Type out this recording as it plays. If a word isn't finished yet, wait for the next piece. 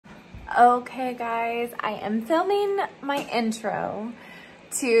Okay guys, I am filming my intro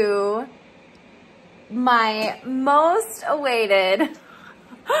to my most awaited,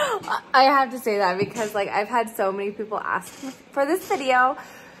 I have to say that because like I've had so many people ask for this video.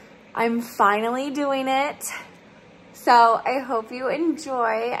 I'm finally doing it. So I hope you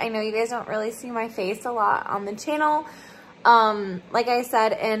enjoy. I know you guys don't really see my face a lot on the channel. Like I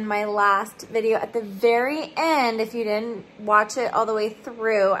said in my last video, at the very end, if you didn't watch it all the way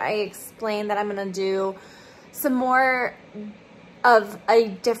through, I explained that I'm gonna do some more of a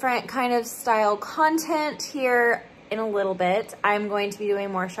different kind of style content here in a little bit. I'm going to be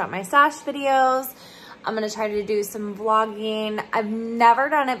doing more Shop My Stash videos. I'm gonna try to do some vlogging. I've never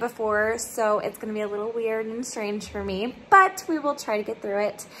done it before, so it's gonna be a little weird and strange for me, but we will try to get through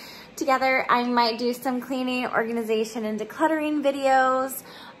it together. I might do some cleaning, organization, and decluttering videos.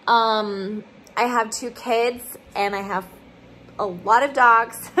 I have 2 kids and I have a lot of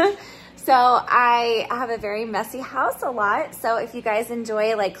dogs. So I have a very messy house a lot. So if you guys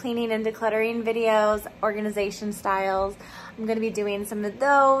enjoy like cleaning and decluttering videos, organization styles, I'm gonna be doing some of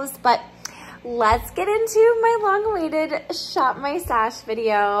those. But let's get into my long-awaited Shop My Stash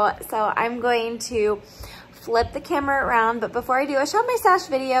video. So I'm going to flip the camera around, but before I do, a Shop My Stash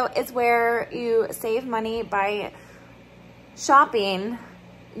video is where you save money by shopping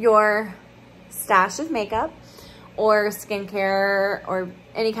your stash of makeup or skincare or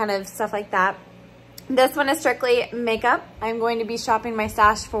any kind of stuff like that. This one is strictly makeup. I'm going to be shopping my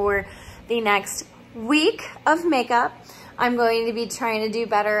stash for the next week of makeup. I'm going to be trying to do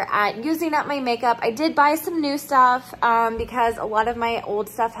better at using up my makeup. I did buy some new stuff because a lot of my old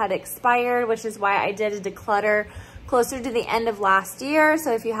stuff had expired, which is why I did a declutter closer to the end of last year.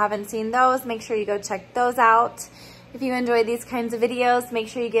 So if you haven't seen those, make sure you go check those out. If you enjoy these kinds of videos, make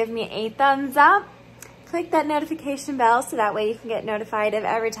sure you give me a thumbs up. Click that notification bell so that way you can get notified of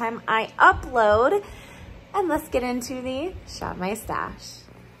every time I upload. And let's get into the Shop My Stash.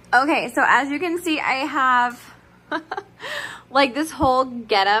 Okay, so as you can see, I have like this whole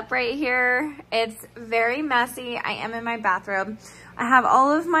getup right here. It's very messy. I am in my bathrobe. I have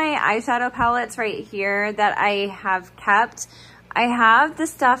all of my eyeshadow palettes right here that I have kept. I have the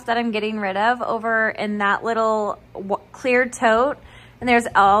stuff that I'm getting rid of over in that little clear tote. And there's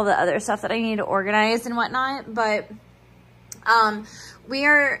all the other stuff that I need to organize and whatnot. But we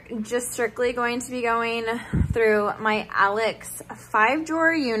are just strictly going to be going through my Alex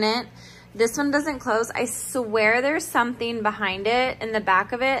 5-drawer unit. This one doesn't close. I swear there's something behind it in the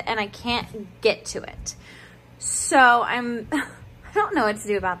back of it and I can't get to it. So I don't know what to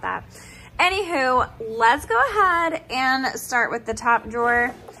do about that. Anywho, let's go ahead and start with the top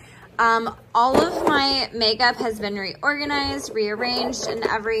drawer. All of my makeup has been reorganized, rearranged, and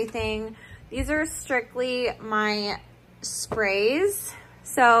everything. These are strictly my sprays.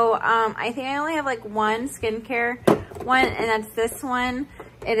 So I think I only have like one skincare one, and that's this one.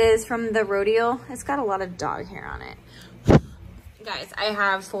 It is from the Rodeo. It's got a lot of dog hair on it. Guys, I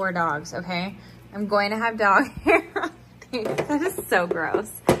have 4 dogs, okay? I'm going to have dog hair on these. That is so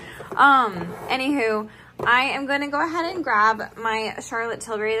gross. Anywho, I am going to go ahead and grab my Charlotte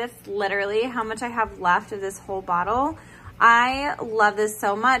Tilbury. That's literally how much I have left of this whole bottle. I love this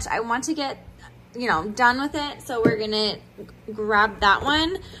so much. I want to get, you know, done with it. So we're going to grab that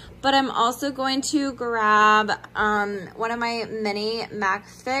one. But I'm also going to grab one of my mini MAC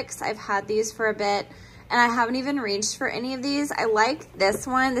Fix. I've had these for a bit and I haven't even reached for any of these. I like this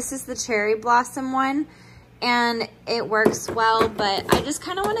one. This is the Cherry Blossom one and it works well, but I just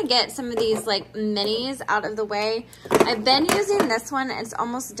kind of want to get some of these like minis out of the way. I've been using this one. It's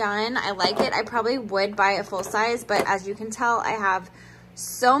almost done. I like it. I probably would buy a full size, but as you can tell, I have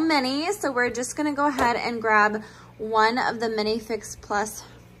so many. So we're just going to go ahead and grab one of the Mini Fix Plus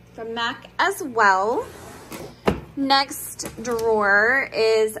from MAC as well. Next drawer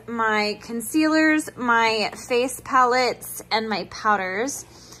is my concealers, my face palettes, and my powders.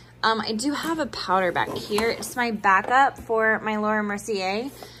 I do have a powder back here. It's my backup for my Laura Mercier,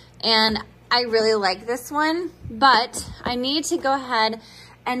 and I really like this one, but I need to go ahead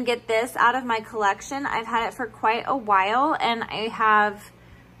and get this out of my collection. I've had it for quite a while, and I have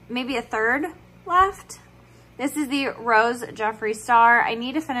maybe a third left. This is the Rose Jeffree Star. I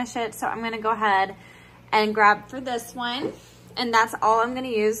need to finish it, so I'm gonna go ahead and grab for this one. And that's all I'm gonna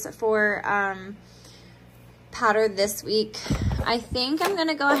use for powder this week. I think I'm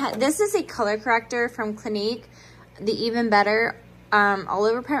gonna go ahead. This is a color corrector from Clinique, the Even Better All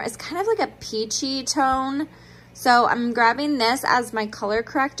Over Primer. It's kind of like a peachy tone. So I'm grabbing this as my color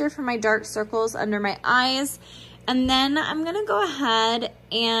corrector for my dark circles under my eyes. And then I'm gonna go ahead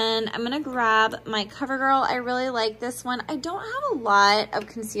and I'm gonna grab my CoverGirl. I really like this one. I don't have a lot of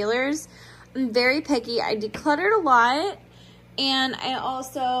concealers. I'm very picky. I decluttered a lot, and I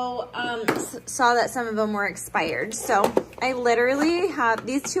also saw that some of them were expired. So I literally have,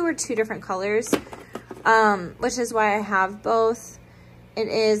 these two are two different colors, which is why I have both. It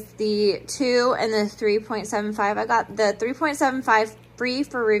is the 2 and the 3.75. I got the 3.75 free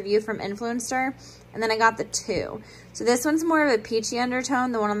for review from Influencer, and then I got the 2. So this one's more of a peachy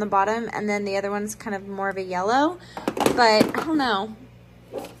undertone, the one on the bottom, and then the other one's kind of more of a yellow. But I don't know.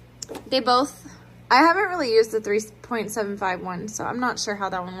 They both, I haven't really used the 3.75 one, so I'm not sure how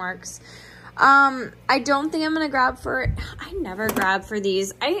that one works. I don't think I'm going to grab for, I never grab for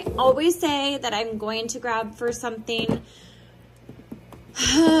these. I always say that I'm going to grab for something,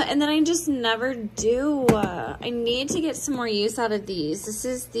 and then I just never do. I need to get some more use out of these. This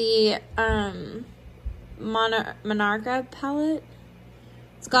is the Monarca palette.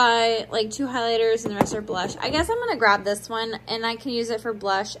 It's got like 2 highlighters and the rest are blush. I guess I'm going to grab this one, and I can use it for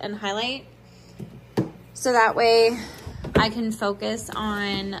blush and highlight. So that way I can focus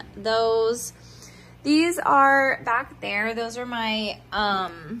on those. These are back there. Those are my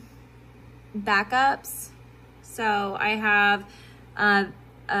backups. So I have a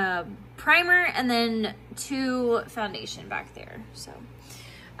primer and then 2 foundation back there. So,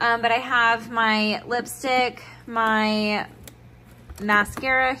 but I have my lipstick, my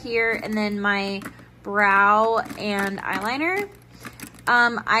mascara here, and then my brow and eyeliner.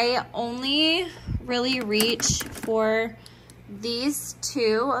 I only really reach for these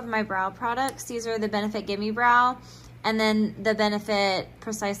 2 of my brow products. These are the Benefit Gimme Brow and then the Benefit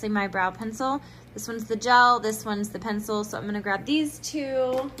Precisely My Brow Pencil. This one's the gel, this one's the pencil, so I'm gonna grab these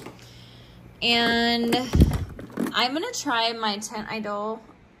 2. And I'm gonna try my Tint Idol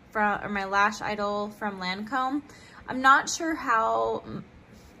or my Lash Idol from Lancome. I'm not sure how,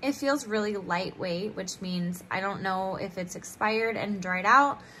 it feels really lightweight, which means I don't know if it's expired and dried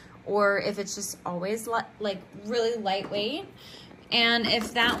out or if it's just always like really lightweight. And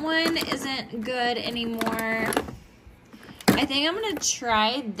if that one isn't good anymore, I think I'm gonna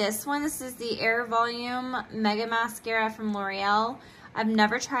try this one. This is the Air Volume Mega Mascara from L'Oreal. I've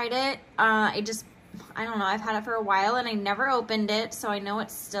never tried it. I don't know, I've had it for a while and I never opened it, so I know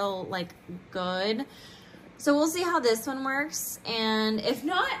it's still like good. So we'll see how this one works, and if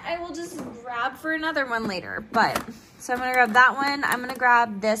not, I will just grab for another one later. But, so I'm gonna grab that one. I'm gonna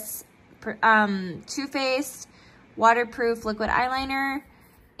grab this Too Faced Waterproof Liquid Eyeliner,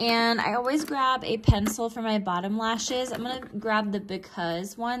 and I always grab a pencil for my bottom lashes. I'm gonna grab the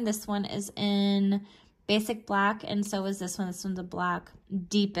Because one. This one is in Basic Black, and so is this one. This one's a black,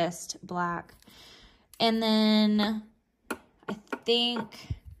 deepest black. And then I think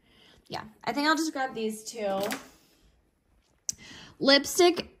I'll just grab these 2.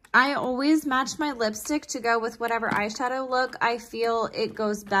 Lipstick, I always match my lipstick to go with whatever eyeshadow look I feel it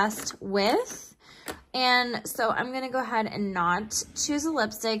goes best with. And so I'm going to go ahead and not choose a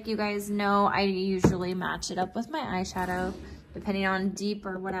lipstick. You guys know I usually match it up with my eyeshadow, depending on deep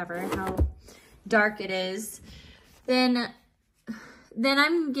or whatever, how dark it is. Then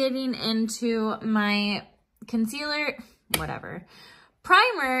I'm getting into my concealer, whatever,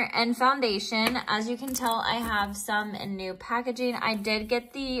 primer and foundation. As you can tell, I have some in new packaging. I did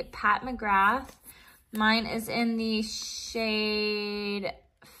get the Pat McGrath. Mine is in the shade,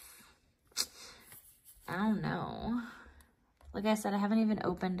 I don't know. Like I said, I haven't even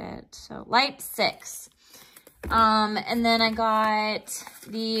opened it. So light 6. And then I got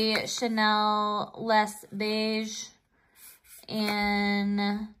the Chanel Les Beige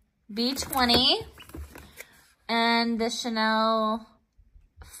in B20 and the Chanel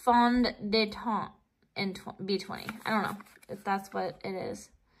Fond de Teint in B20. I don't know if that's what it is.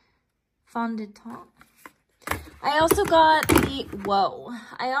 Fond de Teint. I also got the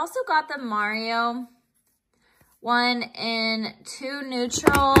Mario one in 2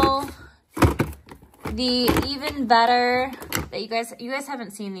 Neutral. The Even Better, that you guys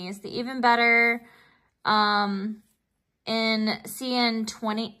haven't seen these. The Even Better in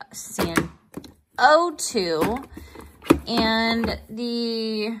CN02 and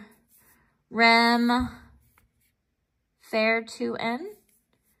the Rem Fair 2N.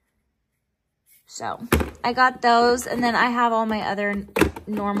 So I got those, and then I have all my other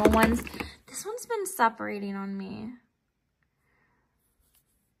normal ones. This one's been separating on me.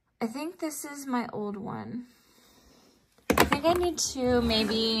 I think this is my old one. I think I need to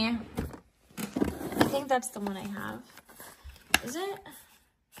maybe, I think that's the one I have. Is it?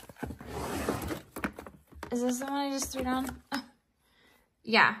 Is this the one I just threw down?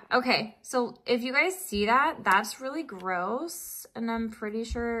 Yeah, okay. So if you guys see that, that's really gross. And I'm pretty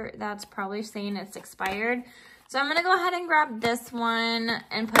sure that's probably saying it's expired. So I'm gonna go ahead and grab this one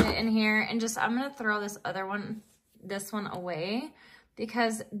and put it in here and just, I'm gonna throw this one away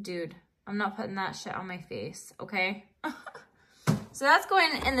because, dude, I'm not putting that shit on my face, okay? So that's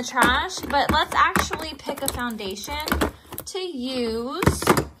going in the trash, but let's actually pick a foundation to use.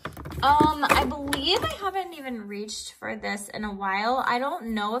 I believe I haven't even reached for this in a while. I don't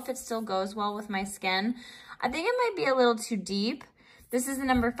know if it still goes well with my skin. I think it might be a little too deep. This is the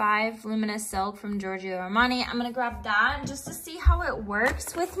number 5 Luminous Silk from Giorgio Armani. I'm gonna grab that just to see how it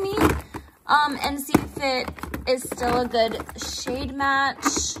works with me, and see if it is still a good shade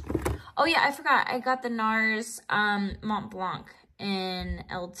match. Oh yeah, I forgot. I got the NARS Mont Blanc in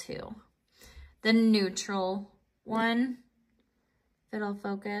L2. The neutral one. If it'll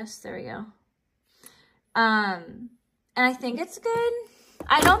focus. There we go. And I think it's good.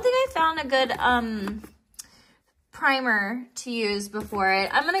 I don't think I found a good primer to use before it.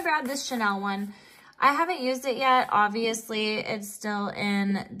 I'm gonna grab this Chanel one. I haven't used it yet. Obviously, it's still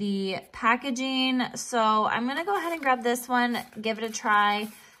in the packaging. So I'm gonna go ahead and grab this one, give it a try,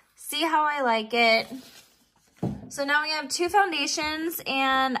 see how I like it. So now we have 2 foundations,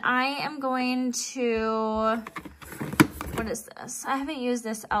 and I am going to, what is this? I haven't used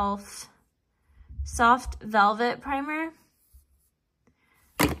this e.l.f. Soft Velvet Primer.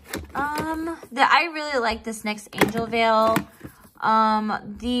 I really like this NYX Angel Veil.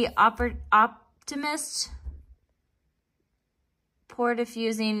 The Optimist Pore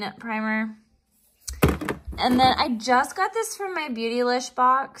Diffusing Primer. And then I just got this from my Beautylish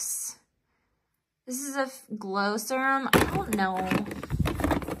box. This is a glow serum. I don't know.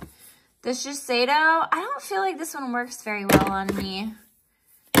 This Shiseido, I don't feel like this one works very well on me.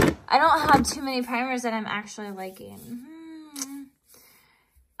 I don't have too many primers that I'm actually liking.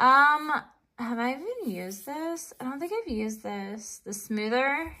 Have I even used this? I don't think I've used this. The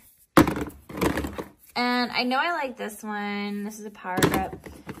Smoother. And I know I like this one. This is a Power Grip.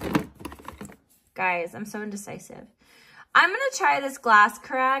 Guys, I'm so indecisive. I'm going to try this Glass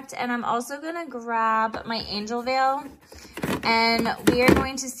Correct, and I'm also going to grab my Angel Veil, and we are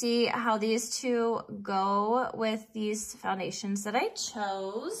going to see how these two go with these foundations that I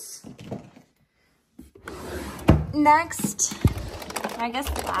chose. Next, I guess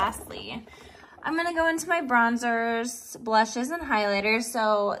lastly, I'm going to go into my bronzers, blushes, and highlighters.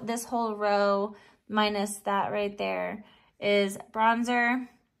 So this whole row minus that right there is bronzer.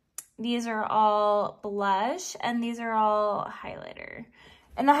 These are all blush, and these are all highlighter.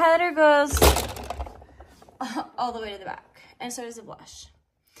 And the highlighter goes all the way to the back, and so does the blush.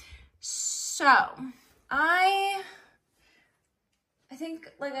 So, I think,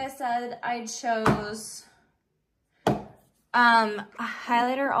 like I said, I chose a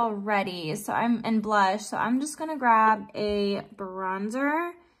highlighter already, so I'm in blush. So I'm just gonna grab a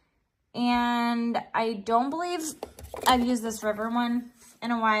bronzer, and I don't believe I've used this River one in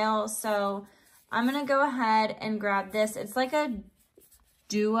a while, so I'm gonna go ahead and grab this. It's like a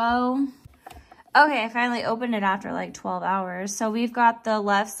duo. Okay, I finally opened it after like 12 hours. So we've got the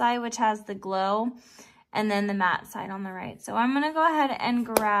left side, which has the glow, and then the matte side on the right. So I'm gonna go ahead and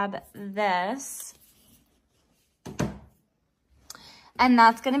grab this. And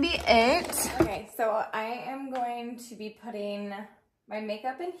that's gonna be it. Okay, so I am going to be putting my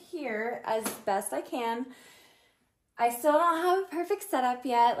makeup in here as best I can. I still don't have a perfect setup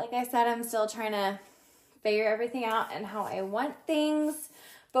yet. Like I said, I'm still trying to figure everything out and how I want things.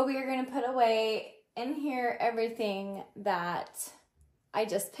 But we are going to put away in here everything that I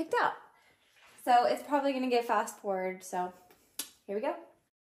just picked out. So it's probably going to get fast forward. So here we go.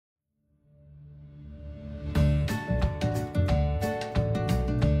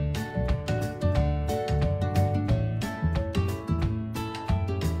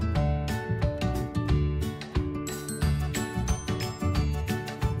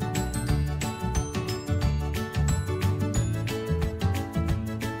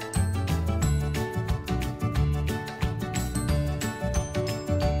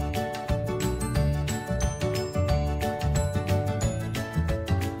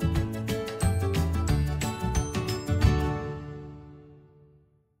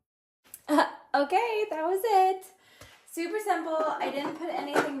 Okay, that was it. Super simple. I didn't put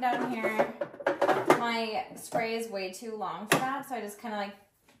anything down here. My spray is way too long for that, so I just kind of like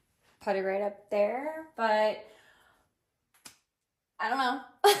put it right up there. But I don't know.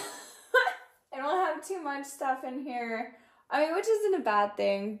 I don't have too much stuff in here. I mean, which isn't a bad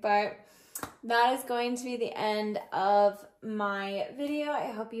thing, but that is going to be the end of my video.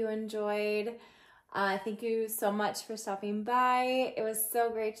 I hope you enjoyed. Thank you so much for stopping by. It was so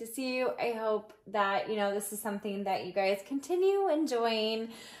great to see you. I hope that, you know, this is something that you guys continue enjoying.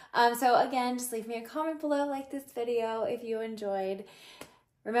 So again, just leave me a comment below, like this video if you enjoyed.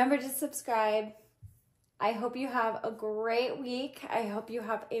 Remember to subscribe. I hope you have a great week. I hope you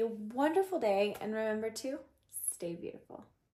have a wonderful day, and remember to stay beautiful.